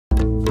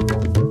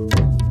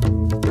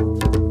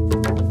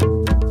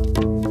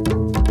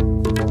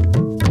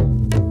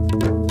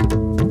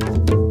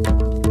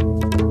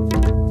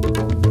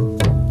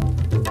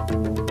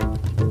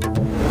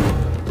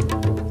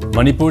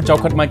Manipur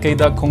Chaukat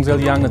Maikaida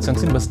Khongjel Yang na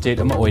Changsinba State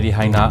ama oiri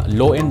haina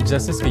Law and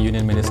Justice ke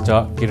Union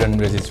Minister Kiran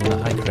Rijijuna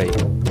haikrai.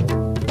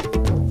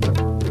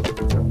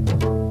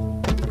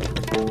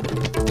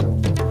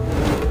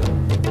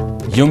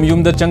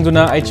 Yum da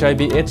changduna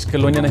HIV/AIDS ke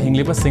loina na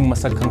hingliba sing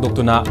masak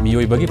khangdoktuna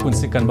miyoi bagi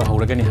punsi kanba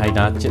hauragani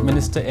haina Chief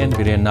Minister N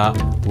Biren na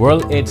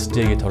World AIDS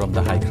Day ge thoram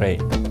da haikrai.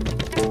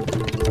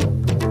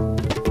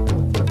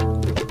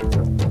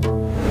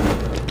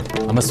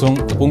 Amasung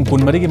pung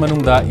kun marigi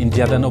manungda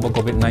India da nova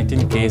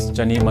COVID-19 case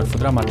chani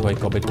marfudra matwai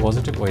COVID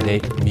positive oire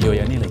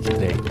miyoi ani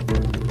lekidre.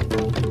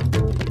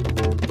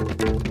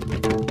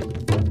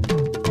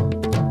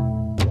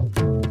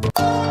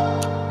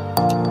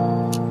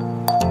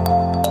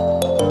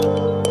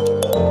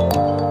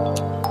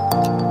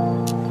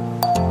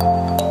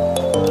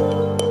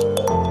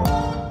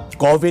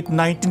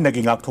 COVID-19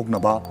 naging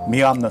akthoknaba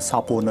miyamna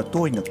sapo na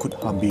toy na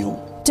khut hambiu.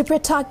 To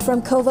protect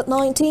from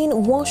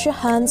COVID-19, wash your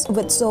hands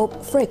with soap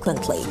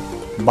frequently.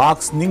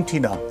 Mask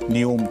ningthina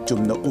niyom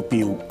chumna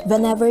upiu.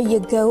 Whenever you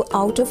go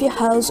out of your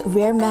house,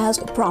 wear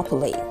mask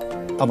properly.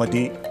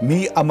 Amadi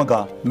mi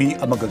amaga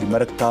gi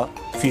marakta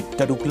feet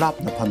taruk lap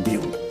na phambiu.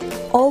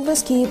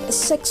 Always keep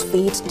 6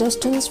 feet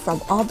distance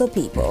from other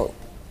people.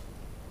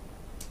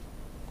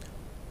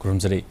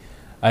 Kurumjari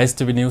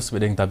ISTV News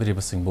wedeng tabiri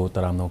basingbo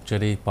taram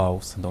nokjari pau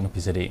sandong na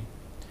pizari.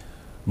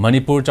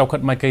 Manipur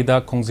Chaukat Maikaida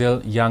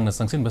Khongjel Yang na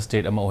Changsinba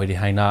State ama oiri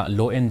haina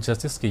Law and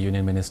Justice ke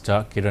Union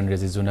Minister Kiran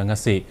Rijijuna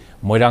ngasi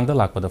Moirangda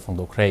lakpada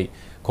phongdokhrei.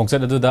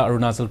 Khongset aduda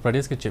Arunachal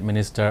Pradesh ke Chief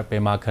Minister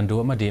Pema Khandu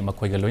amadi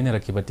makhoiga loina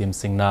rakiba team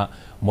singna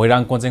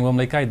Moirang Konjengbam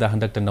Laikai da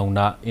handakta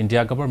nauna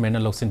India government na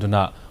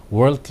loksinduna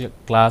world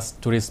class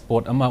tourist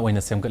spot ama oina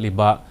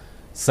semgatliba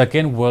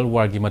Second World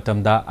War gi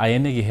matamda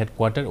INA gi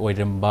headquarter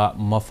oiramba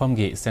mafam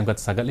gi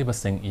semgat sagatliba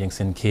sing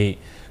yengsinki.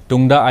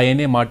 Tungda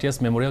INA Martyrs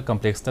Memorial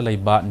Complex ta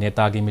laiba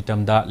netagi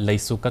mitamda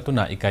leisu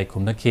katuna ikai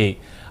khumnaki.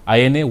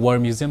 INA War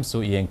Museum su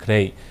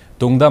yengkhrei.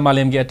 Tungda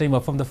malem gi atai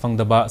mafam da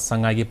fangdaba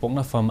sangai gi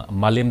poknafam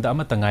malem da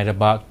ama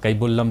tangairaba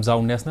Kaibul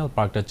Lamjau National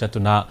Park ta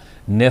chatuna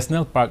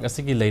National Park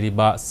asigi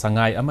leiriba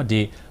sangai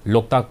amadi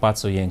Loktak Path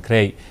su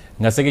yengkhrei.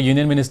 Ngasege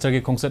Union Minister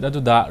ke Khongset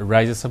aduda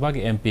Rajya Sabha ke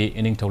MP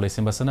ining tholai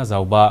simbasana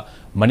jauba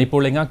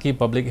Manipur lenga ki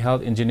Public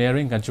Health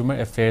Engineering Consumer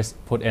Affairs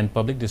Food and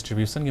Public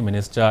Distribution ke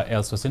Minister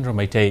L Susin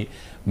Romaitei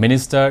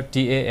Minister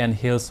TA and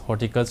Hills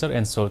Horticulture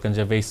and Soil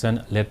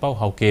Conservation Letpau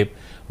Haukep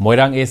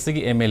Moirang AC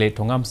ke MLA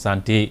Thongam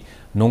Santi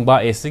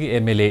Nungba AC ke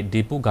MLA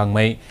Dipu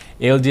Gangmai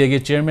LDA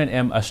ke Chairman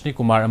M Ashni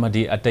Kumar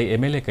amadi atai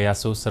MLA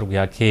kayasu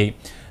sarugya ke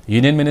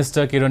Union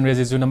Minister Kiran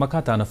Rijijuna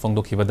makata na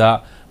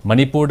phongdokhibada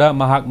Manipur da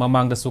mahak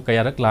mamang da su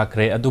kayarak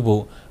lakre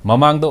adubu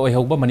mamang da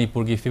oihogba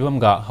Manipur gi fibam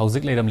ga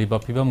haujik leiramliba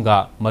fibam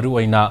ga maru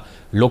oina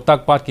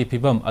Loktak Path ki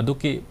fibam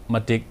aduki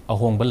matik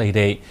ahongba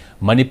leire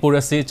Manipur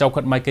asi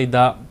chaukat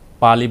maikaida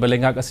Pali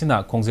balengak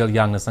asina Khongjel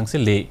Yang na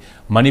sangsilli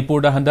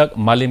Manipur da handak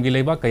malim gi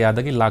leiba kaya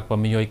dagi lakpa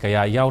miyoi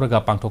kaya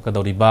yauraga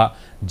pangthokadoriba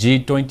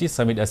G20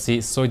 summit asi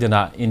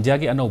soidana India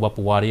gi anoba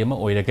puwari ama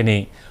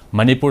oiragani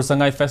Manipur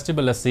Sangai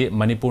Festival asi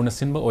Manipur na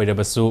sinba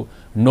oirabasu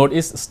North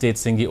East State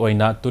singi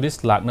oina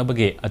tourist lakna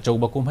bage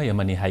achouba kumhai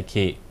amani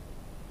haike.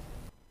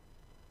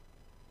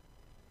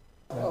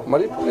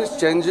 Manipur is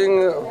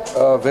changing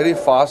very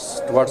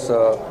fast towards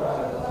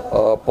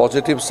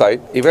positive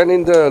side. Even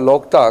in the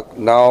Loktak,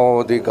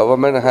 now the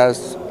government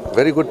has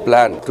very good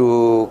plan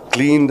to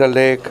clean the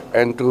lake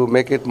and to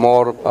make it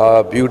more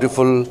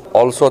beautiful.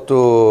 Also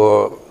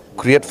to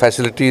create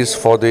facilities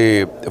for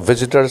the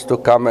visitors to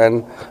come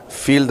and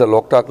feel the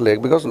Loktak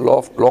lake, because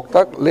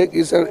Loktak lake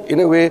is in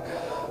a way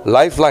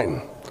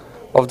lifeline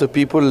of the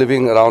people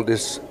living around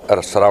this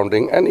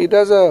surrounding, and it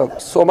has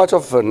so much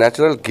of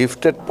natural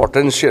gifted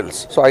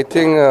potentials. So I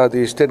think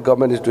the state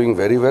government is doing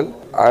very well,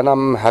 and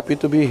I'm happy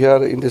to be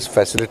here in this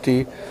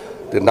facility.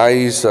 The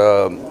nice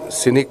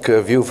scenic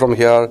view from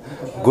here,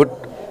 good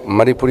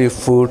Manipuri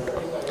food.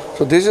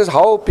 So this is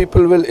how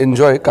people will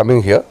enjoy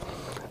coming here.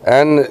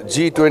 And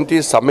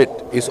G20 summit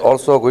is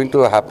also going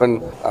to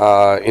happen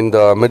in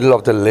the middle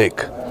of the lake.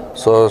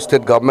 So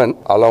state government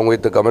along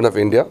with the government of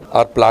India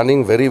are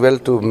planning very well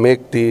to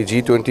make the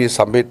G20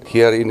 summit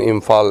here in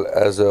Imphal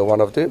as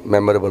one of the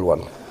memorable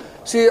one.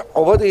 See,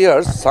 over the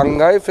years,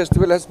 Sangai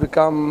festival has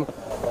become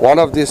one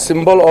of the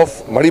symbol of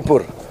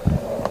Manipur.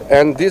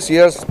 And this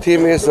year's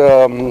theme is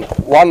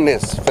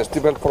oneness,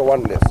 festival for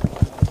oneness.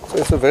 So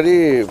it's a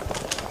very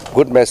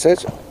good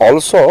message.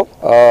 Also,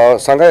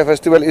 Sangai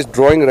festival is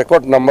drawing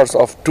record numbers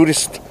of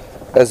tourists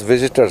as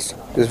visitors.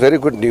 It's very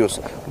good news.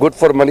 Good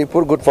for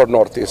Manipur, good for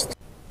Northeast.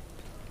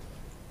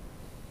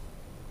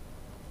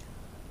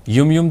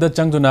 Yum da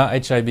changduna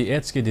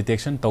HIV/AIDS ki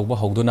detection tawba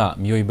hogduna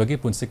miyoi bagi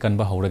punsi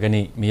kanba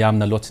hauragani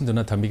miyamna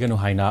lotsinduna thambiganu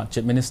haina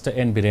Chief Minister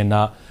N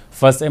Birenna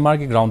First MR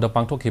ki ground da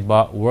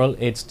pangthokhiba World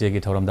AIDS Day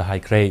ki thoramda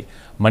haikhrei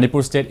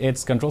Manipur State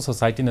AIDS Control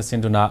Society na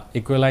sinduna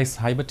equalize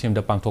haiba team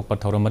da pangthokpa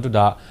thoram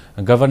aduda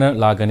Governor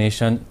La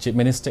Ganeshan Chief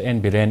Minister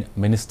N Biren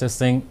Minister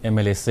Singh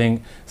MLA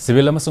Singh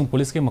Civil amasung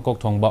police ki makok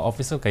thongba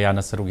official kaya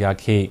na sarugya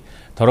khi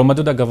thoram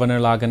aduda Governor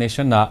La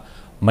Ganeshan na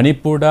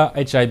Manipurda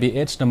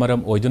HIV/AIDS na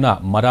maram oiduna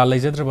mara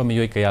leijadraba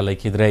miyoi kaya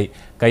laikhidrei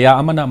kaya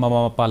amana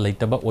mama mapa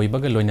leitaba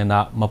oibaga loinana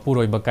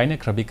mapuroiba kaina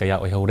khrabi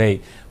kaya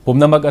oihorei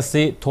pumnamak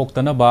asi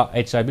thoktanaba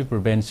HIV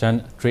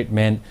prevention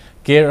treatment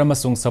care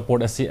amasung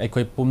support asi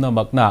aikoi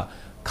pumnamakna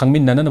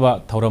khangminnanaba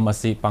thauram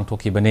asi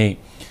pangthoklibani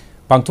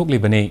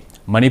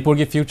Manipur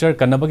ki future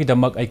kanabagi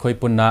damak aikoi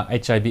punna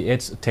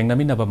HIV/AIDS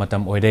thengnaminaba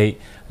matam oidei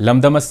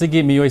lamdam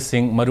asigi miyoi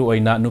sing maru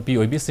oina nupi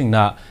oibi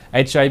singna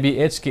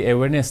HIV/AIDS ki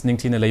awareness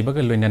ningthina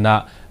leibaga loinana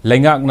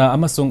leingakna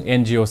amasung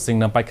NGO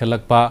singna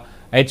paikhalakpa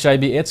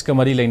HIV/AIDS ka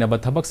mari leinaba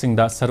thabak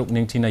singda saruk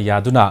ningthina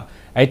yaduna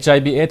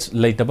HIV/AIDS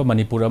leitaba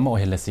Manipur ama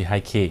ohelasi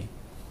haikhi.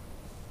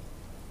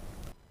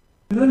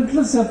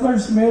 Relentless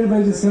efforts made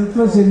by the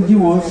selfless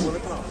NGOs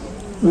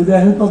with the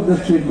help of the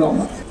state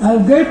government. I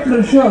have great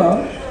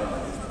pleasure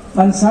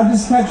and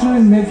satisfaction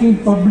in making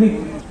public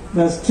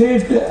the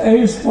state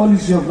AIDS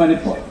policy of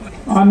Manipur.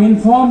 I am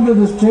informed that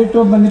the state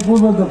of Manipur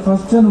was the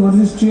first and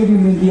only state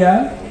in India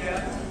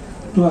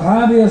to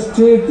have a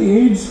state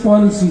AIDS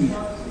policy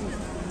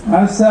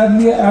as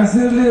early as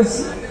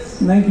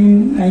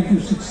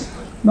 1996.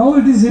 Now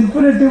it is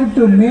imperative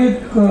to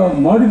make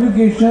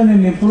modification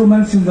and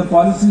improvements in the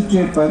policy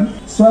statement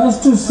so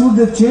as to suit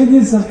the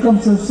changing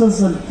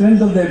circumstances and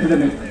trend of the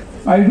epidemic.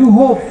 I do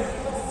hope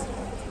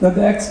that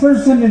the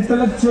experts and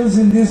intellectuals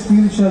in this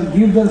field shall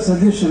give their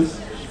suggestions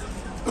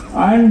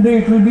and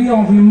it will be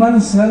of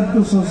immense help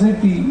to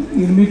society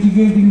in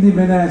mitigating the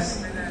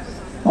menace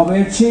of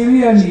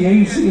HIV and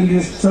AIDS in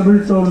this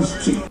troubled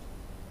state.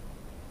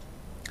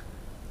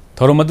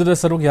 Thorumaduda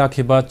saruk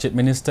yakhiba Chief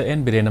Minister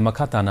N. Birena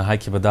Makhatana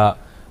haikibada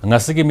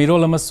ngasigi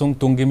mirol amasung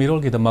tunggi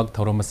mirol gidamak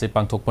thoromase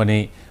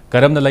pangthokpani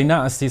karamna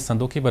laina asi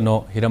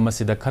sandokibano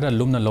hiramasida khara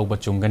lumna lawba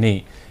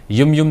chungani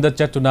yumda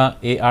chatuna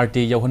ART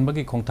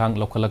yauhunbagi khongthang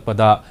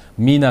lokhalakpada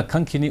mina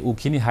khangkhini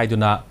ukhini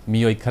haiduna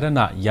miyoi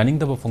kharana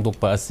yaningdaba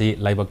phongdokpa asi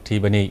laibak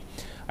thibani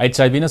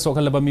HIV na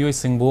sokhalaba miyoi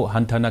singbu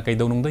hanthana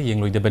kaidaunungda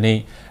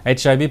yengloidabani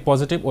HIV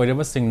positive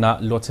oiraba singna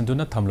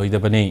lotsinduna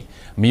thamloidabani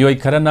miyoi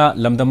kharana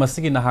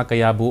lamdamasigi naha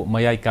kayabu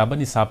mayai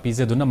kabani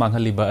sapizeduna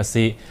manghaliba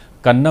asi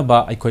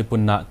kannaba aikoi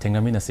punna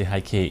thengaminasi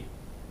haikhi.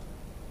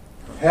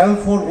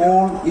 Health for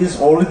All is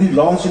already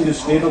launched in the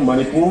state of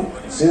Manipur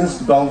since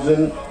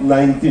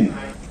 2019.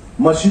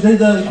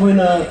 Masidaida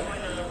ikoina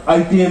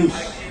items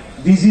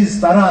disease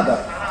tarada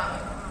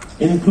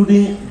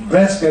including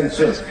breast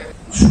cancer,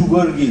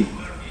 sugar ki,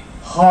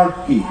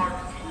 heart ki,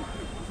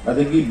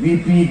 adagi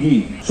BP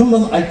ki,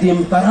 sumang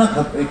item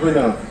tarada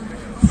ikoina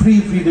free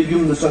the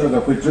yum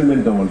sanaga koi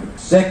treatment awal.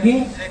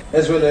 Sacking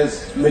as well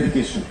as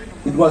medication.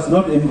 It was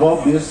not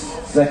involved this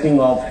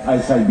sacking of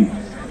HIV.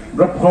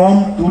 But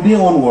from today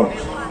onwards,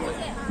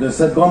 the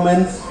state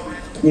governments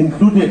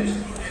included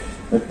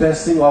the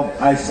testing of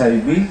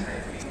HIV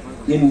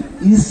in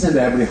each and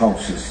every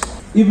houses.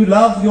 If you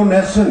love your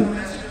nation,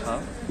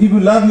 if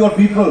you love your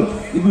people,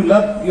 if you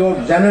love your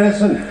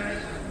generation,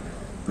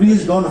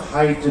 please don't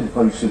hide and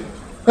conceal.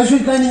 Because we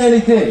can't do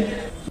anything.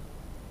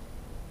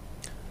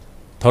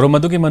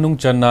 Thorumadugi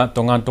manung channa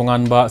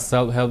tongan ba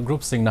self-help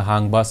group sing na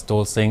hangba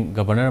stall sing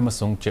governor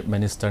amasung chief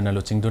minister na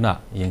luchingduna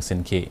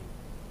yengsinki.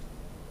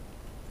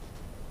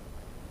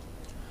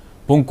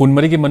 Pung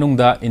kunmarigi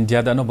manungda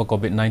India da anoba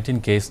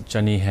COVID-19 case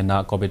chani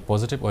hena COVID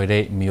positive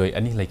oire miyoi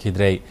ani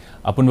laikhidrei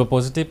apunba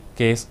positive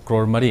case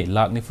crore mari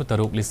lakh nifu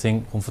taruk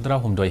lising humfudra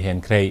humdoi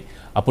hen khrei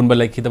apunba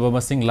laikhidaba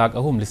masing lakh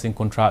ahum lising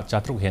kontra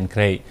chatruk hen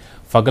khrei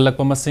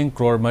fagalakpa masing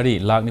crore mari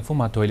lakh nifu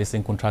mathoi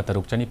lising kontra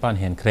taruk chanipan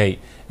hen khrei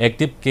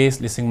active case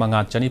lising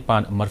manga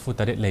chanipan marfu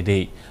taret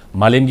leidei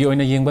malemgi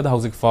oina yengbada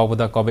hauzik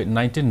fawbada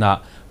COVID-19 na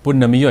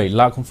punna miyoi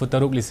lakh humfu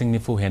taruk lising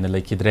nifu hen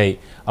laikhidrei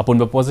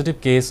apunba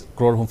positive case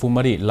crore humfu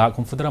mari lakh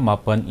humfudra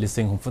mapan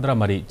lising humfudra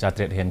mari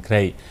chatret hen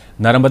khrei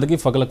narambadagi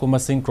fagalakpa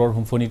masing crore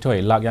humfu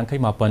nithoi lakh yankai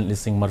mapan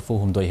lising marfu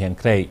humdoi hen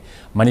khrei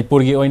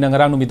Manipur gi oina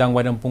ngarang numidang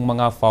wairam pung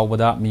manga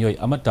fawbada miyoi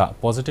amata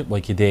positive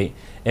oikide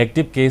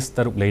active case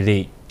taruk leiri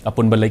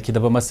apunba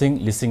laikhidaba masing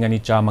lising ani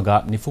chamaga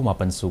nifu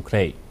mapan su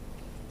khrei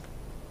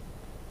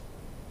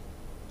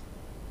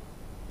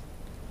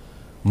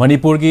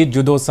Manipur gi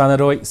judo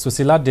sanaroi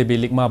Susila Devi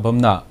Likma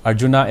Bamna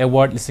Arjuna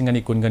Award lising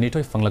ani kungani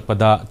toi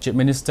fanglakpada Chief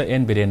Minister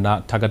N. Birena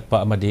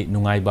thagatpa amadi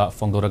nungaiba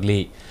fongdoragli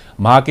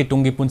mahaki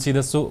tungi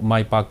punsidasu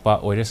maipakpa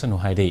oiresanu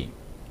hairi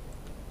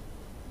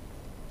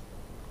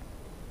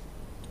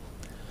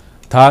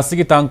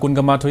Thasigi tang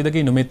kungama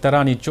thoidagi numit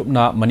tarani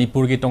chupna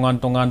Manipur gi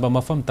tongan ba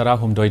mafam tara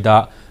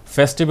humdoida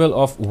Festival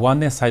of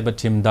Oneness haiba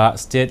teamda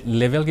state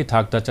level gi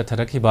thakta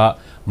chatharakhiba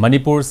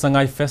Manipur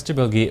Sangai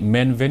Festival gi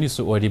main venue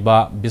su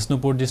oriba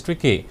Bisnupur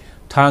district ki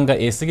thanga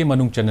esigi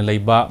manung chana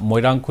leiba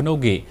Moirang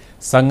Khunaugi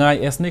Sangai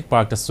Ethnic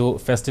Park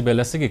tasu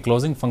festival asigi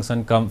closing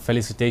function cum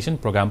felicitation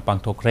program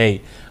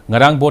pangthokre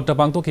ngarang bota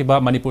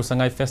pangthokiba Manipur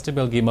Sangai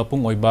Festival gi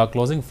mapung oiba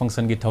closing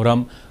function gi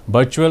thoram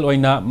virtual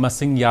oina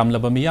masing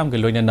yamlaba miyam gi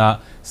loinana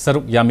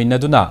saruk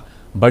yaminaduna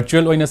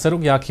virtual oina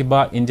saruk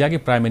yakhiba India ki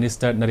Prime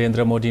Minister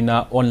Narendra Modi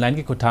na online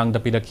ki kuthang da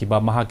pirakhiba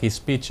mahaki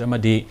speech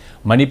amadi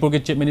Manipur ki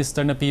Chief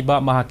Minister na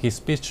piba mahaki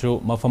speech ru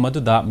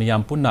mafamaduda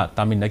miyam punna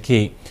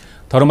taminakhi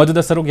थौरम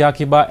अदुदा सरुक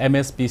याखिबा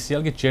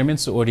MSPCL की chairman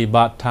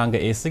सुओरिबा थांगा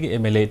AC की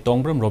MLA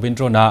तोंगब्रम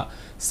रोबिंद्रोना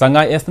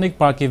Sangai ethnic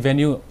park की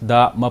venue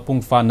दा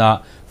मपुंग फाना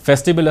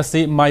festival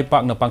असी माई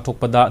पाकना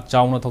पांगथोकपदा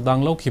Chowna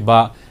थौदांग लौखिबा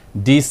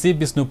DC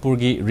Bishnupur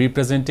की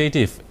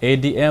representative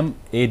ADM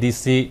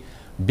ADC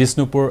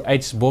Bishnupur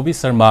H Bobby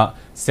Sharma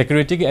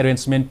security की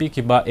arrangement P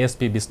किबा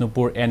SP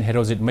Bishnupur N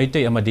Herojit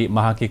Maitei अमदी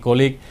महाकी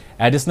colic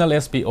additional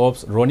SP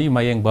Ops Roni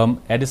Mayengbam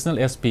additional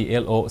SP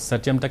LO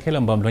Satyam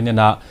Takhelambam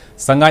लोइनना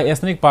Sangai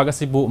ethnic park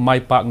असिबु माई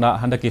पाकना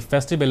हंदकी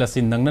festival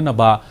असी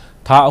नंगननबा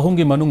था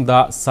अहुंगी मनुंगदा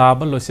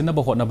साबन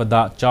लोइसिनबा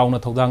होटनबदा Chowna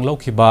थौदांग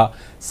लौखिबा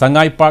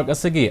Sangai park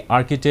असिगी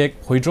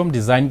architect हुइड्रोम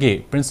design के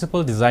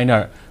principal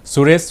designer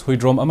Suresh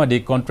हुइड्रोम अमदी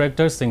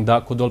contractor सिंगदा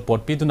खुदोल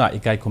pot पीदुना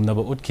इकाई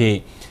खुमनबा उठखि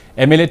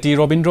MLA T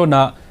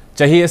Robindrona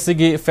chahi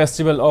asigi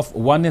Festival of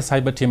Oneness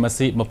haiba theme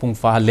asi mapung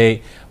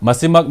fahale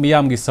masimak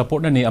miyam gi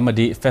support nani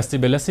amadi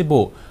festival asibu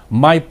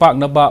mai pak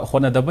naba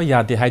honadaba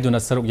yade haiduna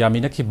saruk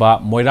yamina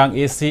khiba Moirang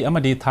AC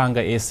amadi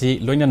Thanga AC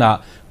loinana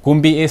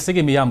Kumbi AC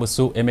gi miyam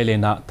busu MLA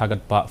na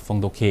thagatpa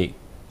phongdokhi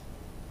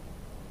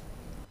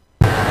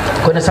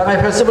kona sangai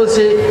festival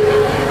si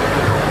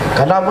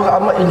karena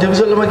ama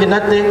individual ama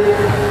ginate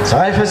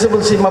sangai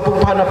festival si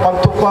mapung phana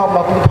pangthokpa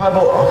mapung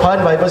phana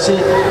phan bai basi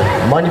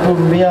Manipur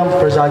miyam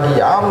prajagi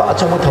am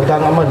achamu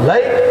thodang ama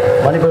lai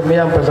Manipur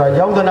miyam praja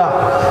yaudana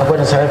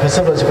apana sangai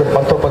festival si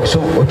pangthokpa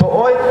su uto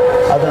oi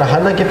adana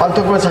hana ki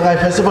pangthokpa sangai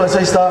festival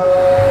sa ista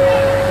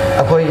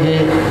akoi gi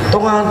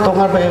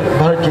tongan bai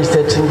bharat ki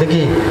state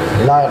sindagi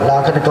la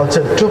kan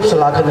culture troops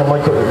la kan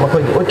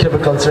makoi utkhe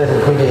culture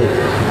koi gi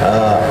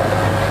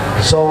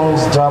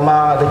songs,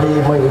 drama,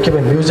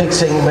 music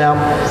sing mayam,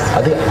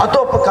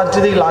 atop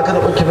country di lakan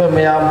ukiba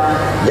mayam,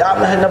 yam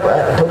na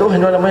todo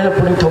hino na may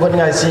puning thogan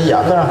nga si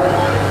yam na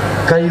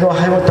kaino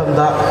haymo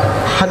tamda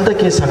handa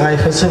ke sangai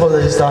festival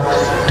sista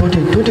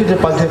tuti de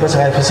pangthi pa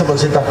sangai festival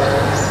sita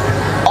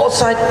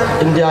outside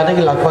India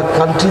de lakpa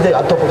country de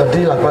atop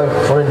country lakpa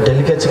foreign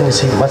delegates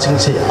si matching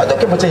si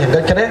adoke bache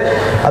hangat kare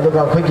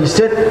adoga khoi ki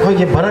state khoi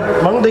ki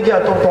bharat mang de ke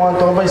atop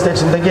ton ba state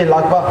sin de ke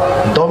lakpa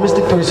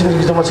domestic tourism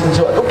ki matching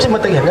so adok si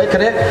matai hangat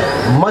kare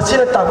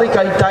masina tabai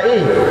kai tai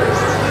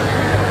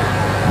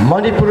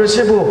Manipur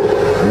sebu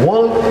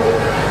world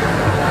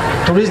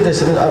tourist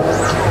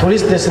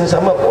destination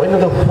sama oina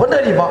do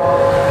honari ba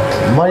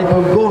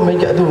Manipur go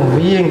make adu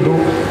miyeng du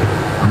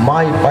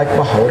mai bike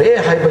ma hore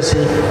hai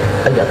basi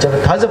ai achar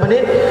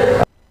thajabani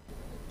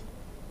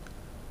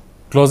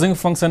Closing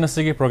function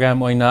asigi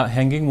program oina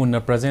hanging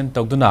munna present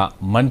togduna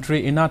mantri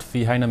inat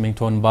fi haina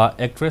mingthon ba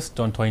actress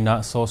tonthoina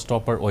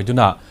showstopper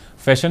oiduna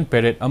fashion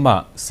parade ama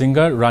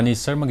singer Rani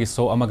Sharma gi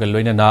show ama ga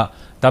loinana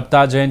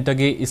tapta jayanta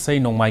gi isai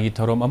nongmai gi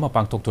thorom ama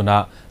pangthoktuna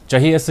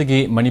chahi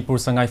asigi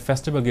Manipur Sangai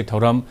Festival gi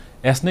thoram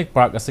ethnic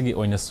park asigi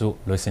oina su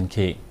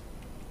loisinki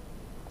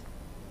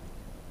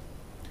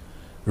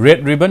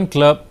Red Ribbon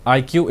Club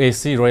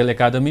IQAC Royal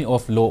Academy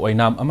of Law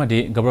Oinam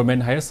Amadi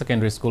Government Higher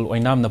Secondary School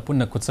Oinam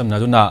Napunna Kutsam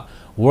Naduna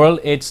World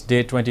AIDS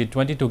Day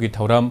 2022 gi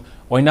Thoram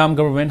Oinam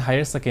Government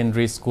Higher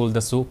Secondary School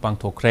Dasu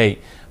Pangthokre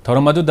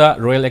Thoram aduda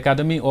Royal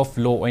Academy of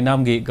Law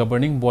Oinam gi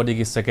Governing Body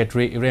gi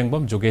Secretary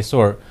Irengbam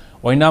Jogeswar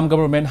Oinam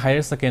Government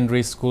Higher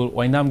Secondary School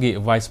Oinam gi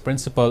Vice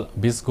Principal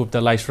Bisgupta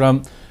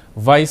Laishram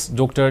Vice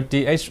Dr.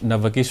 T.H.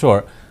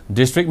 Navakishore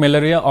District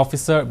Malaria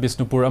Officer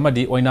Bishnupur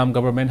Amadi Oinam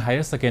Government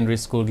Higher Secondary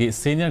School gi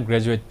Senior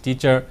Graduate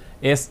Teacher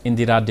S.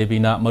 Indira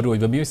Devina Maru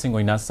Ibamiu Singh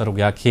Oina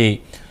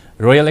Sarugyakhi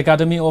Royal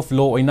Academy of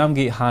Law Oinam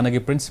gi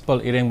Hanagi Principal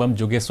Irengbam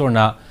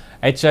Jogesorna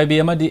HIV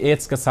Amadi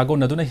AIDS ka sago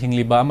naduna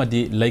hingliba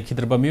amadi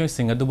laikhidraba miyoi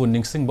sing adubu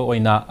ningsingba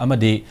oina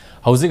amadi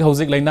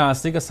hauzik laina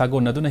asi ka sago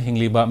naduna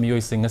hingliba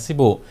miyoi sing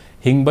asibu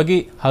hingbagi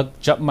hak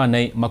chap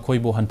manai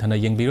makhoibu hanthana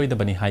yengbiroi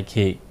dabani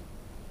haikhi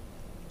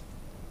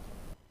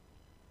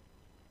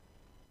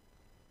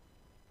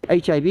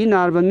HIV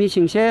narba mi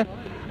singse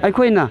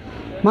aikoina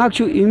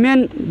makchu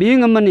human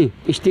being amani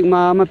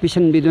stigma ama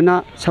pisan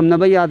biduna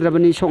samnaba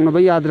yadrabani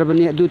soknaba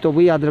yadrabani adu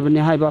tobu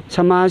yadrabani haiba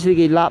samaj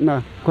gi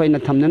lapna koina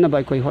thamnana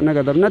bai koi hona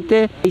gadar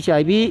natte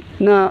HIV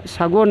na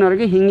sago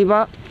narga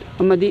hingiba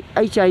amadi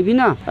HIV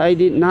na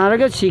aidi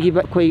naraga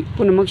sigiba koi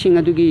punamak sing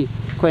adugi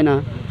koina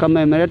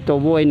commemorate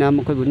tobu oina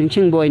makoi bu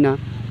ningsing boina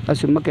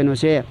asuma keno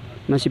se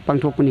masi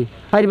pangthokuni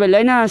haiba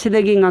laina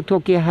asidagi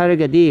ngakthokki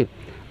haragadi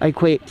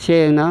aikoi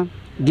sengna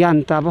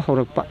Gyan taba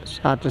horakpa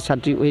satra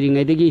satri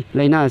oiringaidagi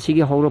laina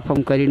asigi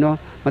horofam karino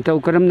matau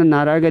karamna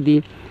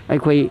naragadi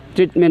aikoi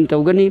treatment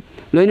tawgani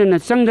loina na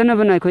changdana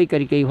bana aikoi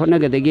kari kai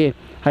honagadage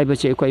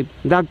haibase aikoi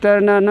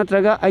doctor na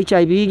natraga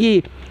HIV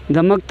gi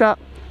damakta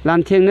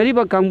lanthengnari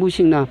ba kangbu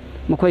singna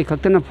makoi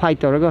khaktana fight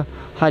tawraga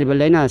hariba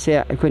laina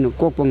se aikoi no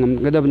kokpa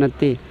ngamgadab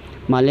natte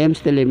malem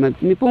stele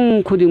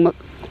mipung khuding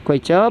koi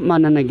cha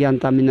manana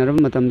gyan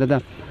taminarab matamdada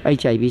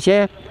HIV se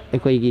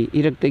aikoi gi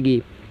iraktagi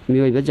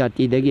miyoiba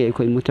jati dagi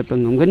ekhoi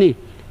muthapang ngamgani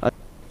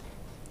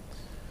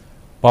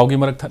paugi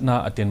marak thatna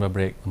atenba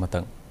break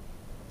amatang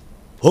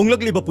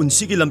honglakliba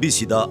punsigi lambi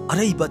sida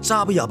araiba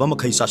chaba yaba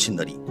makhai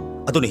sasinari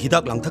adone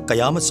hidak langthak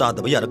kayama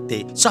chadaba yarakte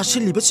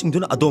sasilliba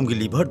singduna adomgi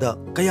liver da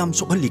kayam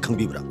sokhalli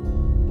khangbibra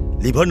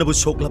liver nabu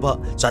soklaba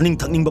chaning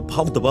thakning ba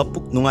phawdaba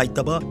puk nungai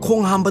taba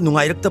khong hamba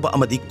nungai raktaba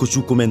amadi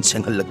kuchu kumen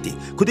senghal lakti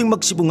khuding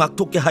maksibu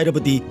ngakthok ke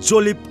hairabadi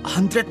Jolip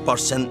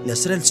 100%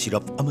 natural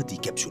syrup amadi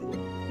capsule.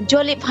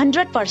 Jolip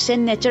 100%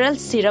 natural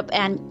syrup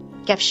and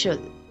capsule.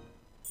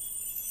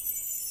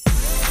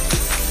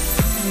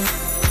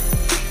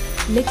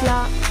 Likla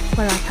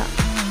paratha.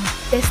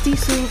 Tasty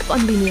soup,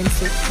 convenient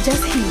soup.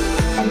 Just heat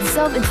and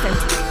serve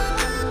instantly.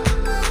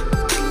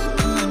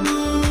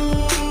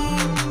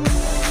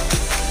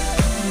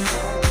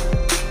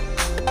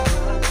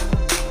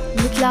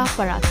 Likla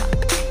paratha.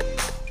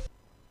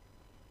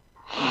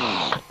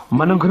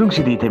 Manung khurung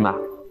sidi tema.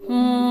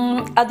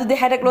 Adu de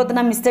harak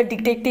lodana Mr.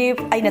 Detective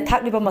aina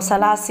thakliba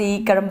masala si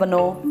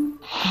karambano.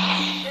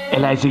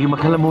 LIC gi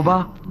makhala muba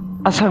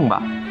asang ba.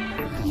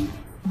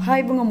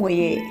 Hai bunga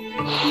moye.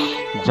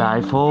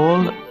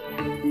 Jaifol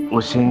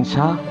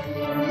usingsa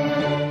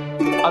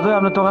ado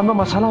amna tongan ba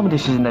masala mde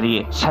seasonary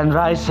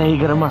sunrise sahi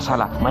garam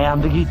masala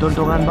mayam dagi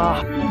tongan ba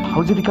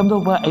hojidi kamdo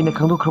ba aina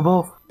khangdo khrobo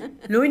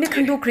loina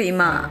khangdo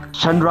krima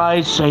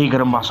sunrise sahi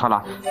garam masala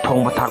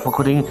thong ba thak ba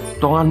khuding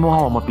tongan mo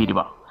hawa ma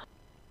piriba.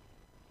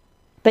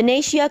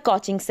 Panacea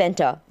Coaching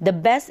Center, the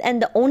best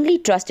and the only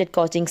trusted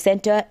coaching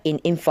center in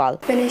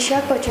Imphal. Panacea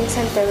Coaching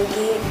Center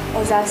ki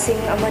Ozasing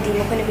amadi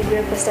mokona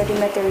bibir study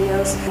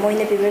materials,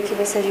 moina bibir ki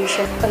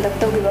suggestion, conduct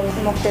tawgiba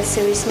mock test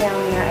series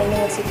mayamna aina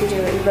ngasi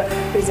pijeriba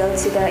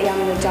results sida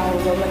yamna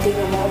jawba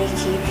mating mo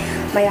iki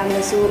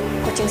mayamna su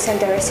coaching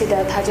center sida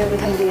thajabu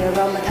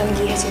thambiraga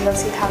mathangi hechingal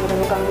si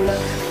thagdaba kangula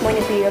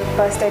moina bibir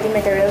study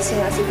materials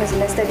sing asi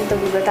phasina study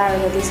tawgiba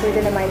taragadi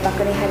soidana mai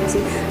pakani habisi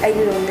ai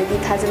ronda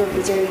thajabu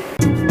pijeri.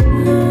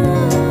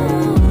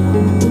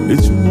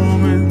 It's a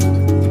moment,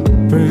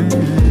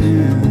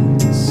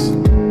 friends,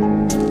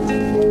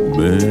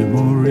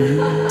 memories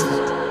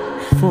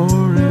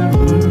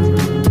forever.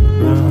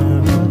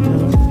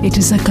 It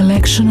is a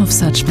collection of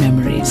such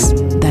memories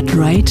that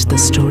write the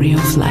story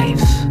of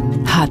life.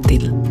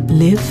 Hatil,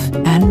 live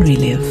and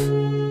relive.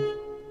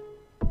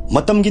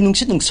 Matamgi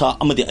nungsit nungsa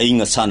amadi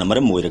ainga sana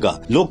maram moiraga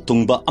lok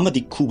tungba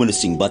amadi khubana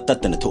singba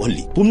tatana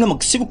thohalli pumna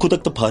maksibu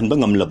khudak ta phanba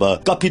ngamlaba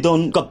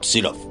Capidon cup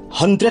syrup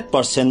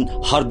 100%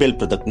 herbal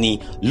product ni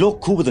lok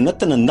khubada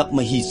natana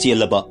nakmahi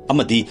chelaba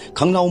amadi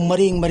khangnaw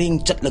mareng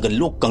chatlaga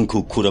lok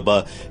kangkhu khuraba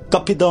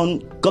Capidon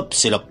cup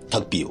syrup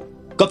thakpiu.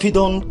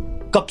 Capidon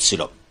cup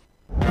syrup.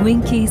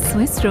 Winky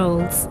Swiss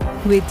rolls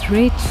with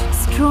rich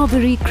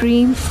strawberry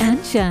cream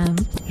and jam,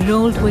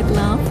 rolled with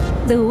love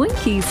the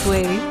Winky's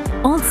way.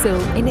 Also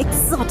in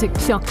exotic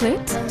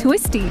chocolate,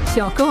 twisty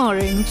choco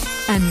orange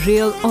and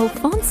real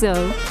Alfonso.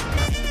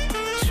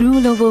 True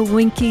lover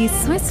Winky's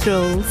Swiss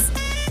rolls.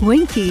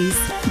 Winky's,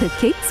 the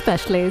cake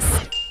specialist.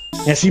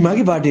 Yasi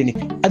magi birthday ni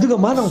aduga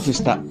mana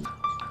office ta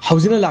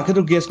hauzina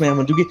lakadu guest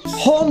mayam adugi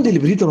home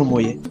delivery to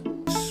moye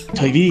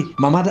thoibi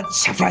mama da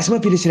surprise ma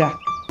pirisira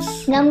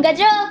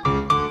ngamgajo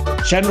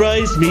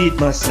sunrise meat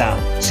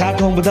masala sa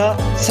thongbada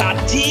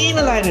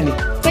sathina lainani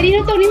karino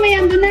toni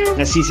mayam duna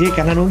ngasi se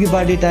kanano gi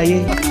birthday ta ye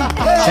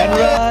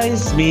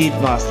sunrise meat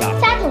masala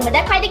sa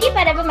thongbada khaidagi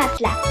paraba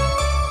masala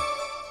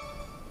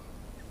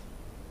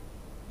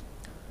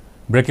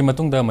Breaking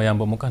matungda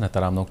mayamba mukana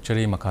taramnok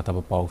cheri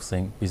makataba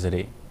pausing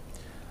pizare.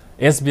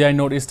 SBI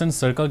Northeastern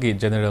Circle gi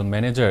General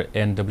Manager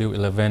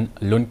NW11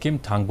 Lunkim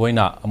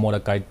Thangboina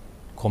amorakai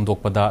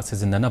khomdokpada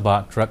sizinanaba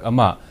truck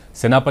ama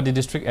Senapati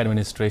District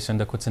Administration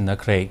da khutsin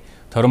nakre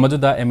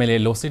thoromaduda MLA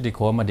Losi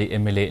Dikho amadi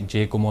MLA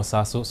J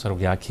Kumosasu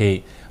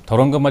sarugyakhe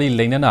thorongamari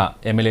leinana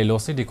MLA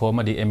Losi Dikho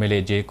amadi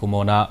MLA J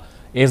Kumona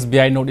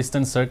SBI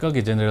Northeastern Circle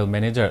gi General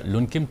Manager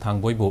Lunkim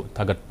Thangboibu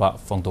thagatpa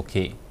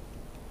phongtokhe.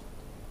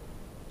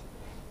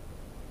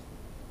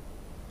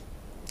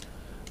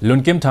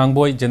 Lunkim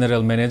Thangboy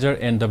General Manager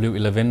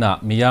NW11 na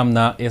miyam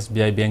na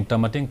SBI Bank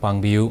tamating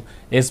pangbiu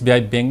SBI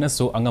Bank na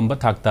su angamba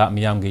thakta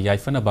miyam gi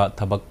yaifanaba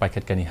thabak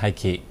paikhat kani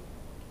haike.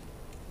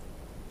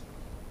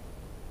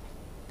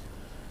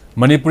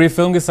 Manipuri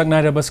film ki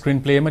sagnaraba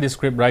screenplay ma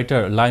script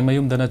writer Lai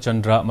Mayum Dana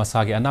Chandra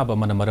masagi anaba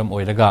manamaram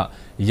oiraga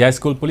ya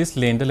school police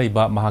lane da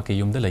leiba mahake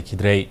yum da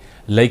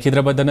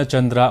laikhidraba Dana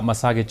Chandra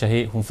masagi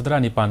chahe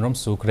humfudra ni panrom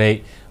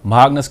sukre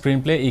mahagna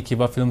screenplay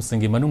ikiba film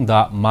singi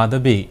manungda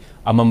Madabi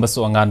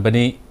amambasu angan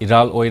bani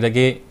iral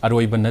oirage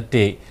aroiba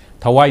natte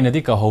thawai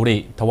nadi ka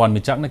hore thawan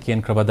michakna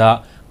ken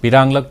krabada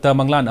piranglakta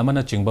manglan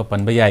amana chingba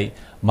panbayai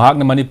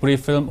mahagna Manipuri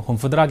film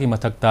humfudra gi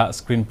mathakta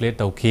screenplay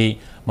tauki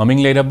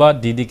maming leiraba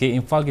DDK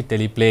Imphal gi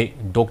teleplay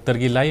Doctor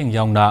gi layang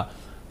yaungna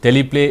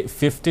teleplay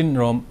 15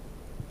 rom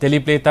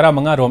teleplay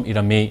 15 rom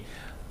irame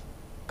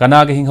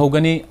kanaga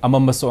hinghogani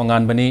amambasu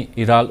angan bani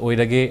iral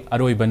oirage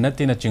aroiba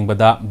natina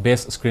chingbada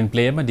best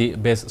screenplay amadi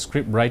best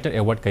script writer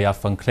award kaya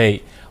fangkhre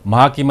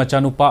mahaki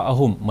machanupa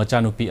ahum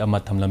machanupi ama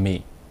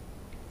thamlami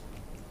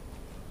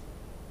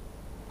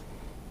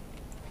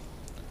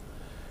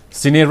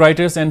Senior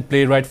Writers and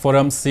Playwright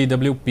Forum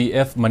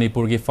CWPF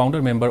Manipur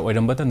founder member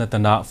Oirambata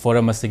Natana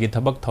Forum Asigi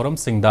Tabak Thoram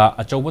Singda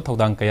Achauba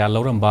Thaudang Kaya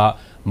Lauramba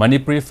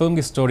Manipuri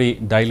film story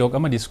dialogue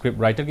amadi script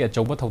writer ge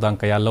Achauba Thaudang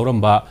Kaya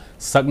Lauramba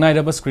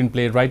Saknairaba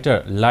screenplay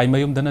writer Lai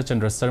Mayum Dana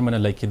Chandra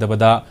Sarmana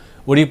Laikidabada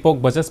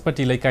Uripok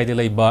Bajaspati Laikai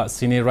Laiba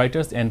Senior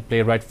Writers and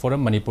Playwright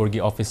Forum Manipur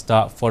office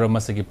ta Forum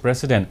Asigi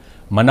President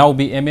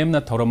Manaubi MM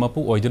na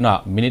Thoramapu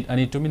Oiduna minute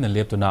ani tumina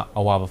leptuna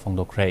awaba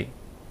phongdokre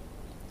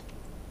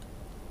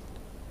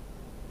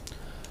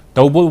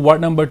Taubul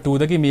Ward number 2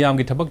 dagi miyam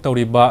gi thabak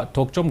tawriba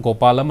Thokchom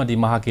Gopal amadi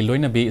mahaki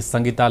loinabi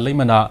Sangita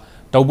Laimana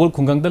Taubul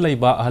Khungangda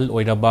leiba ahal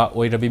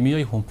oirabi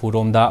miyoi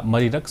humpuromda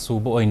marirak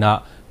suba oina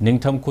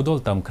ningtham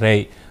khudol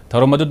tamkhre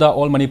Thoromaduda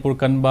All Manipur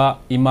Kanba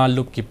Ima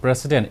Loop ki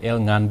President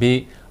El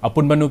Nganbi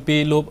Apunba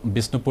Nupi Loop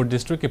Bisnupur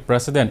District ki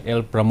President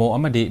El Pramo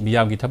amadi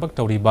miyam gi thabak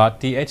tawriba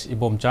TH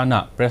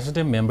Ibomchana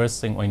President members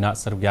sing oina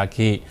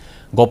sarbyaki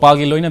Gopal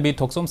gi loinabi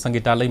Thokchom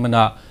Sangita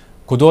Laimana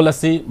Kudol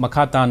asi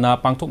makhatana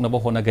pangthok nabo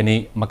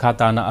honagani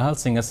makhatana ahal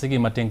sing asigi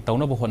mateng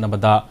tawnabo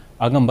honabada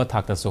agamba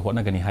thakta su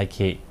honagani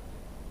haikhe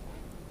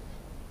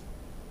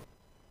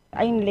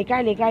ain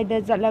lekai da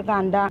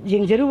jalaganda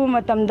jingjeru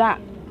matamda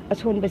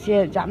ason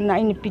base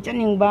jamna ain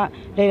pijaningba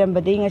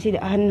leirambadei ngasi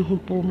ahan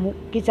humpu mu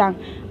kichang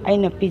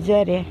aina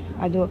pijare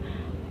ado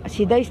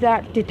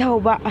sidaisa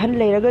tithauba ahan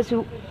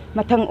leiragasu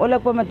mathang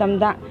olakpa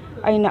matamda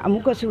aina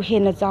amukasu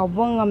hena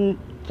chawbangam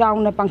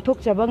Trauna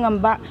pangthok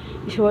jabangamba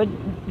isor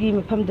gi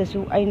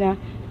mafamdasu aina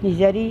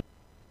nijari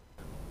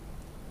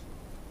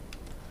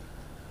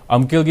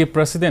Amkil gi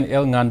President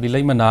El Nganbi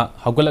Laimana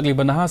haugalagli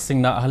banaha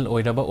singna ahal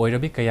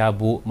oirabi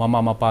kayabu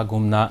mama mapa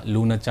gumna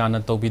luna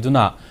chana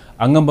tobiduna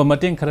angamba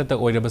mateng kharata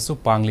oirabasu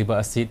pangliba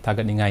asi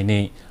thaganingai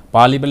ne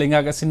paliba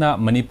lenga gasina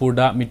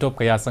Manipurda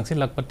mitop kaya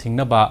sangsilakpa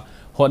thingnaba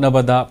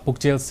hotnabada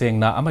pukchel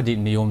sengna amadi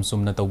niyom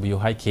sumna tobiyo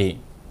haikhe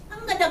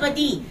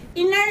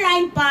inner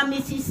line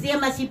permit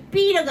system asi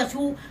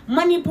piragasu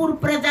Manipur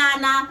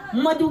Prajana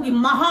madugi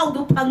mahau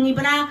du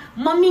phangibra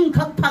maming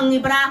khak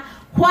phangibra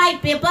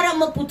white paper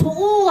am puthu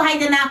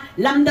haidana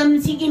lamdam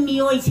sigi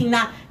miyoi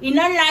singna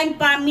inner line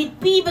permit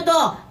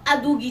pibado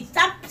adugi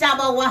chap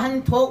chaba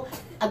wahan thok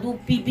adu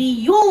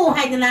PBU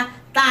haidana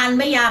tan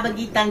ba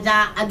yabagi tanja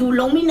adu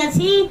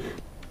longminasi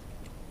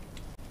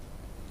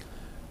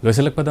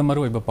loiselakpada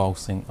maru iba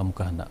pausing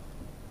amukahna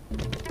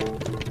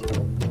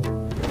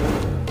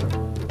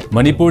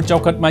Manipur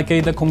Chaukat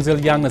Maikai da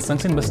Khongzel Yang na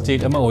Sangsin ba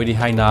state ama oiri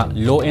haina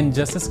Law and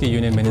Justice ki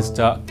Union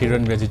Minister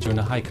Kiran Rijiju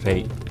na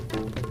haikre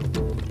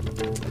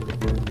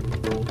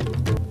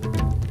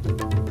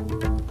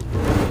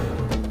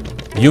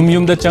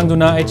Yum da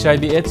changduna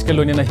HIV/AIDS ke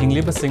lonia na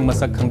hingli ba sing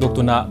masak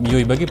khangdoktuna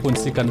miyoi bagi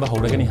punsi kan ba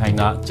horagani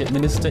haina Chief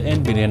Minister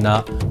N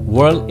Birena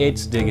World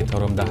AIDS Day gi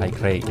thorom da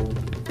haikre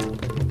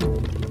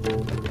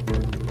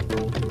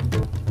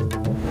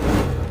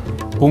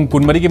Pung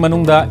kunmari ki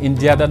manungda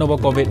India da nova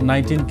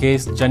COVID-19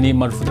 case Chani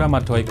Marfudra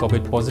Mathoi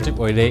COVID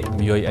positive oire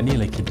miyoi ani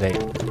laikidre.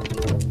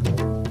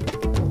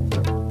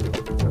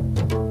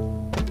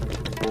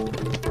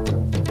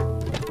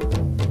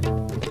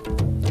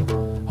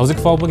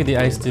 Hauzik fawbagi di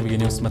ISTV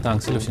news matang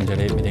silushin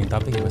jare mideng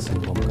tapi ki basing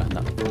bom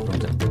kahna.